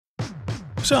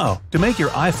So, to make your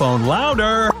iPhone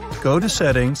louder, go to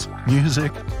Settings,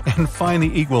 Music, and find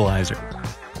the equalizer.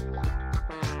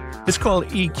 It's called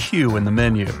EQ in the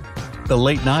menu. The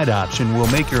late night option will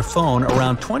make your phone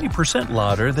around 20%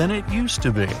 louder than it used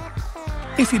to be.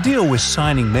 If you deal with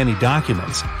signing many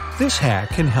documents, this hack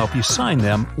can help you sign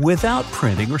them without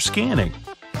printing or scanning.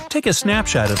 Take a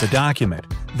snapshot of the document,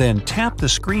 then tap the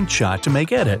screenshot to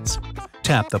make edits.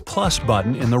 Tap the plus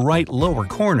button in the right lower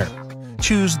corner.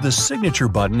 Choose the signature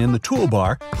button in the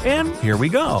toolbar, and here we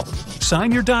go!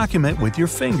 Sign your document with your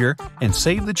finger and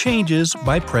save the changes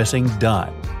by pressing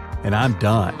Done. And I'm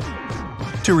done.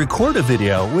 To record a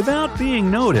video without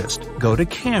being noticed, go to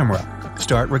Camera,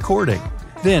 start recording.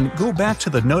 Then go back to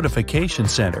the notification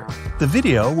center. The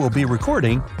video will be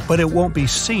recording, but it won't be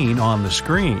seen on the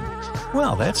screen.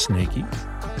 Well, that's sneaky.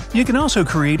 You can also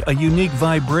create a unique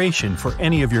vibration for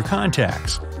any of your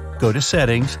contacts. Go to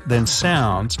Settings, then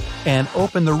Sounds, and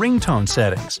open the ringtone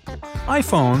settings.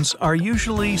 iPhones are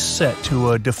usually set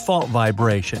to a default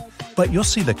vibration, but you'll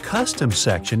see the Custom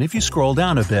section if you scroll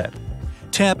down a bit.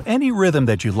 Tap any rhythm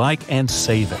that you like and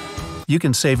save it. You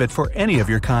can save it for any of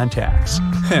your contacts.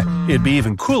 It'd be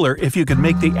even cooler if you could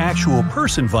make the actual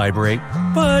person vibrate,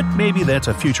 but maybe that's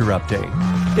a future update.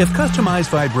 If customized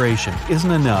vibration isn't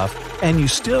enough and you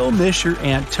still miss your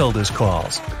Aunt Tilda's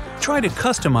calls, try to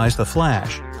customize the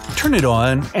flash. Turn it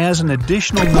on as an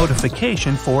additional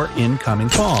notification for incoming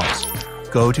calls.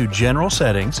 Go to General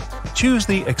Settings, choose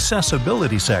the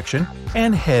Accessibility section,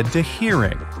 and head to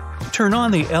Hearing. Turn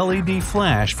on the LED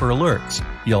flash for alerts.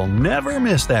 You'll never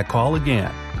miss that call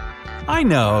again. I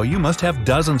know you must have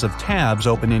dozens of tabs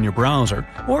open in your browser,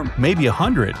 or maybe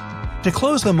 100. To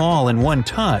close them all in one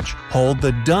touch, hold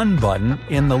the Done button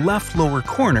in the left lower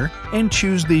corner and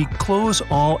choose the Close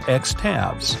All X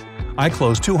tabs. I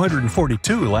closed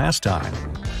 242 last time.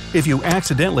 If you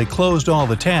accidentally closed all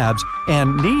the tabs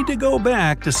and need to go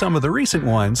back to some of the recent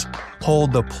ones,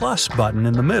 hold the plus button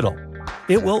in the middle.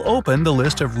 It will open the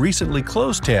list of recently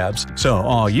closed tabs, so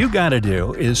all you gotta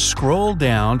do is scroll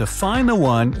down to find the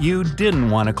one you didn't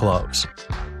want to close.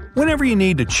 Whenever you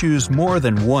need to choose more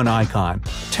than one icon,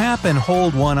 tap and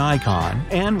hold one icon,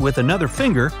 and with another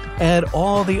finger, add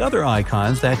all the other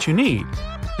icons that you need.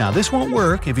 Now this won't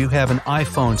work if you have an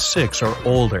iPhone 6 or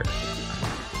older.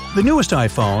 The newest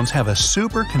iPhones have a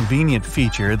super convenient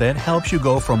feature that helps you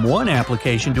go from one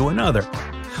application to another.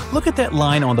 Look at that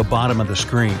line on the bottom of the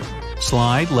screen.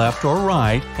 Slide left or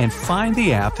right and find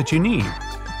the app that you need.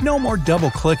 No more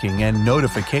double-clicking and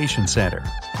notification center.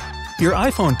 Your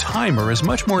iPhone timer is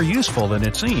much more useful than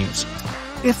it seems.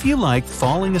 If you like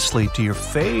falling asleep to your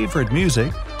favorite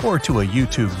music or to a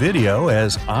YouTube video,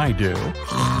 as I do,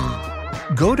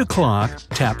 go to Clock,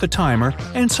 tap the timer,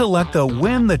 and select the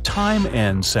When the Time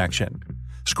Ends section.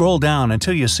 Scroll down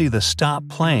until you see the Stop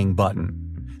Playing button.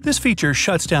 This feature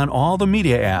shuts down all the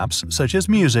media apps such as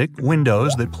music,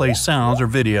 windows that play sounds or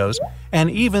videos, and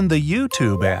even the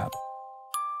YouTube app.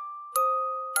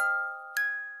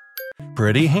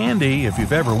 Pretty handy if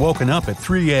you've ever woken up at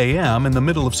 3 a.m. in the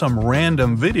middle of some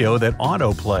random video that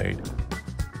auto-played.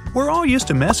 We're all used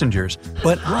to messengers,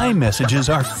 but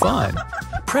iMessages are fun.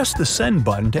 Press the Send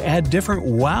button to add different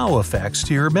wow effects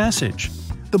to your message.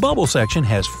 The bubble section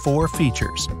has 4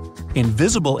 features.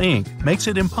 Invisible ink makes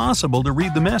it impossible to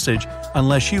read the message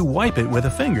unless you wipe it with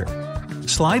a finger.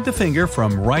 Slide the finger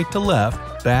from right to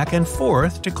left, back and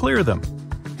forth to clear them.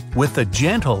 With the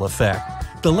gentle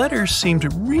effect, the letters seem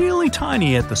really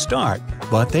tiny at the start,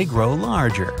 but they grow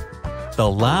larger. The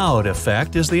loud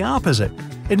effect is the opposite.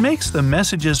 It makes the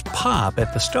messages pop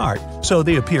at the start, so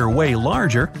they appear way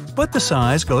larger, but the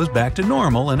size goes back to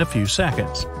normal in a few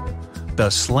seconds. The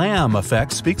slam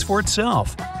effect speaks for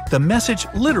itself. The message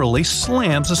literally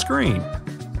slams the screen.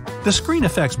 The screen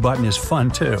effects button is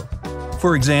fun too.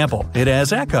 For example, it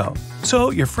has echo, so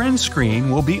your friend's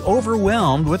screen will be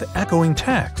overwhelmed with echoing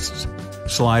texts.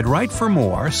 Slide right for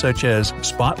more, such as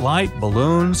spotlight,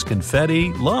 balloons,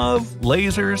 confetti, love,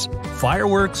 lasers,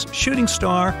 fireworks, shooting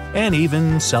star, and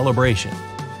even celebration.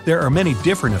 There are many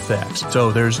different effects,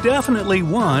 so there's definitely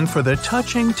one for the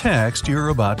touching text you're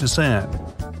about to send.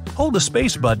 Hold the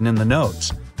space button in the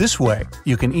notes. This way,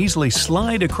 you can easily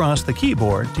slide across the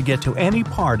keyboard to get to any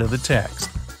part of the text.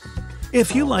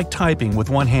 If you like typing with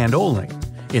one hand only,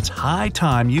 it's high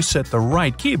time you set the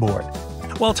right keyboard.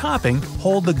 While typing,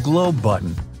 hold the globe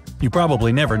button. You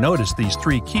probably never noticed these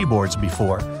 3 keyboards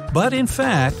before, but in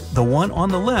fact, the one on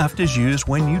the left is used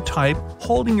when you type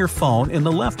holding your phone in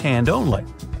the left hand only.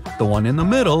 The one in the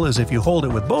middle is if you hold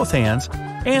it with both hands,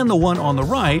 and the one on the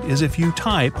right is if you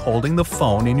type holding the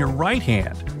phone in your right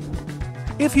hand.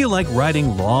 If you like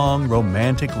writing long,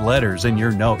 romantic letters in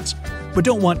your notes, but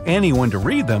don't want anyone to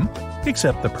read them,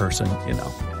 except the person,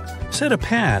 Set a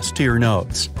pass to your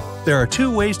notes. There are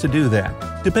 2 ways to do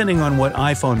that, depending on what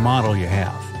iPhone model you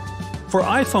have. For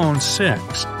iPhone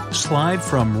 6, slide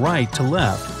from right to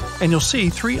left, and you'll see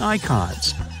 3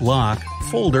 icons: Lock,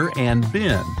 Folder, and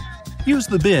Bin. Use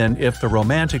the bin if the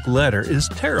romantic letter is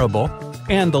terrible,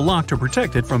 and the lock to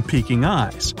protect it from peeking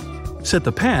eyes. Set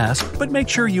the pass, but make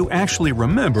sure you actually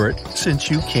remember it since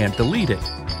you can't delete it.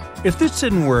 If this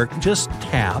didn't work, just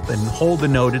tap and hold the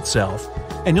note itself,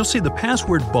 and you'll see the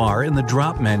password bar in the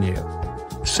drop menu.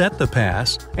 Set the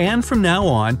pass, and from now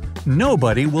on,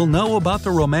 nobody will know about the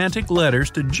romantic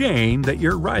letters to Jane that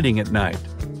you're writing at night.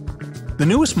 The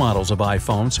newest models of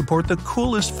iPhone support the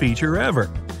coolest feature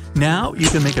ever. Now you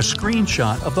can make a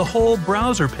screenshot of the whole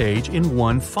browser page in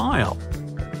one file.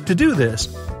 To do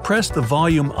this, press the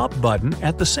volume up button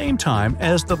at the same time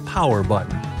as the power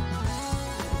button.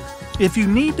 If you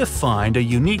need to find a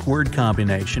unique word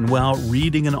combination while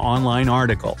reading an online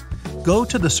article, go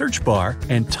to the search bar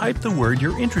and type the word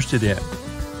you're interested in.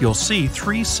 You'll see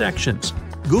 3 sections: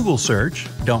 Google Search,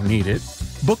 don't need it;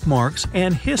 Bookmarks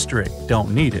and History,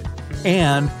 don't need it;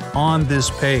 and On This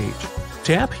Page.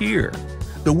 Tap here.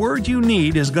 The word you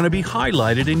need is going to be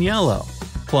highlighted in yellow.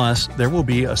 Plus, there will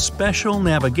be a special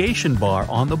navigation bar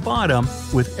on the bottom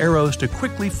with arrows to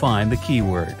quickly find the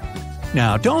keyword.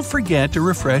 Now, don't forget to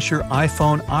refresh your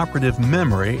iPhone operative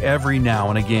memory every now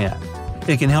and again.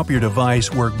 It can help your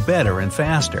device work better and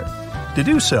faster. To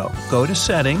do so, go to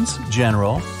Settings,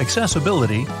 General,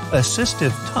 Accessibility,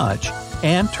 Assistive Touch,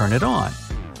 and turn it on.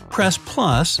 Press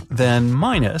plus, then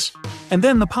minus, and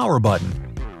then the power button.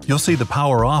 You'll see the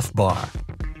power off bar.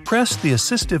 Press the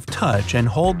Assistive Touch and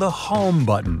hold the Home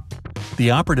button.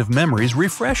 The operative memory is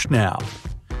refreshed now.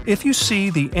 If you see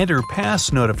the Enter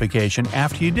Pass notification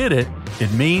after you did it,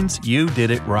 it means you did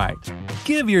it right.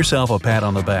 Give yourself a pat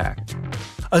on the back.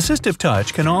 Assistive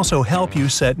Touch can also help you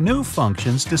set new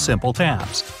functions to simple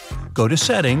taps. Go to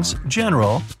Settings,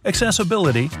 General,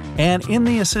 Accessibility, and in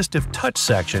the Assistive Touch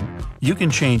section, you can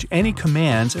change any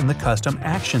commands in the Custom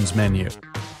Actions menu.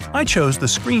 I chose the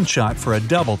screenshot for a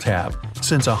double tap,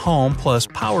 since a Home plus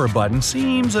Power button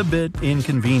seems a bit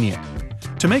inconvenient.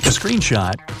 To make a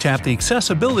screenshot, tap the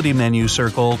Accessibility menu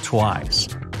circle twice.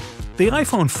 The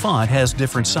iPhone font has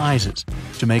different sizes.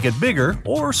 To make it bigger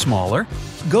or smaller,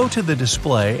 go to the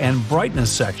Display and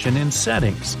Brightness section in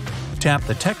Settings. Tap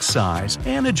the text size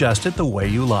and adjust it the way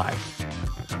you like.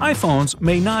 iPhones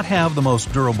may not have the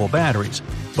most durable batteries,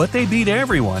 but they beat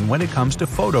everyone when it comes to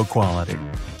photo quality.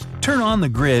 Turn on the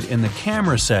grid in the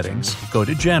camera settings, go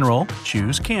to General,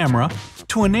 choose Camera,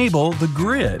 to enable the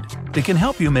grid that can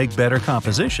help you make better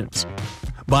compositions.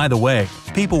 By the way,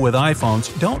 people with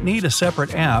iPhones don't need a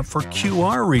separate app for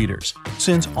QR readers,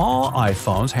 since all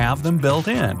iPhones have them built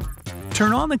in.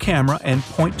 Turn on the camera and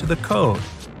point to the code.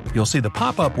 You'll see the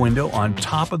pop-up window on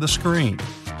top of the screen.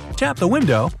 Tap the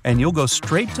window and you'll go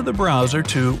straight to the browser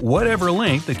to whatever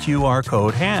link the QR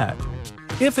code had.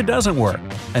 If it doesn't work,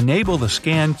 enable the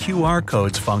Scan QR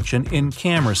Codes function in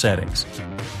camera settings.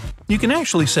 You can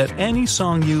actually set any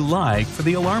song you like for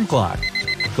the alarm clock.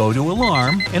 Go to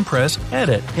Alarm and press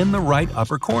Edit in the right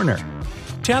upper corner.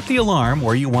 Tap the alarm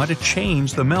where you want to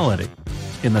change the melody.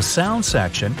 In the Sound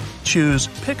section, choose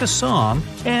Pick a Song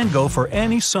and go for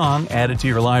any song added to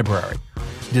your library.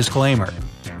 Disclaimer: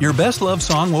 your best loved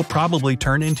song will probably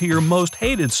turn into your most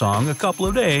hated song a couple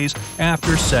of days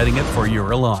after setting it for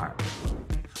your alarm.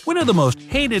 One of the most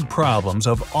hated problems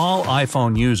of all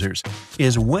iPhone users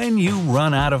is when you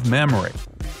run out of memory.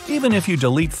 Even if you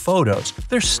delete photos,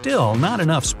 there's still not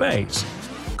enough space.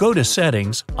 Go to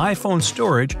Settings, iPhone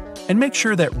Storage, and make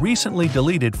sure that recently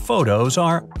deleted photos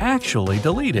are actually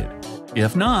deleted.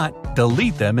 If not,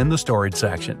 delete them in the storage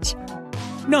sections.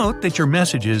 Note that your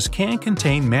messages can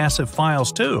contain massive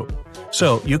files too,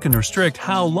 so you can restrict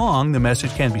how long the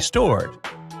message can be stored.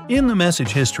 In the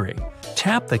message history,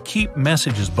 tap the Keep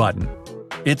Messages button.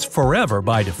 It's forever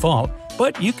by default,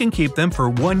 but you can keep them for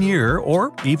 1 year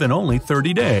or even only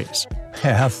 30 days.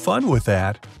 Have fun with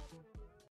that!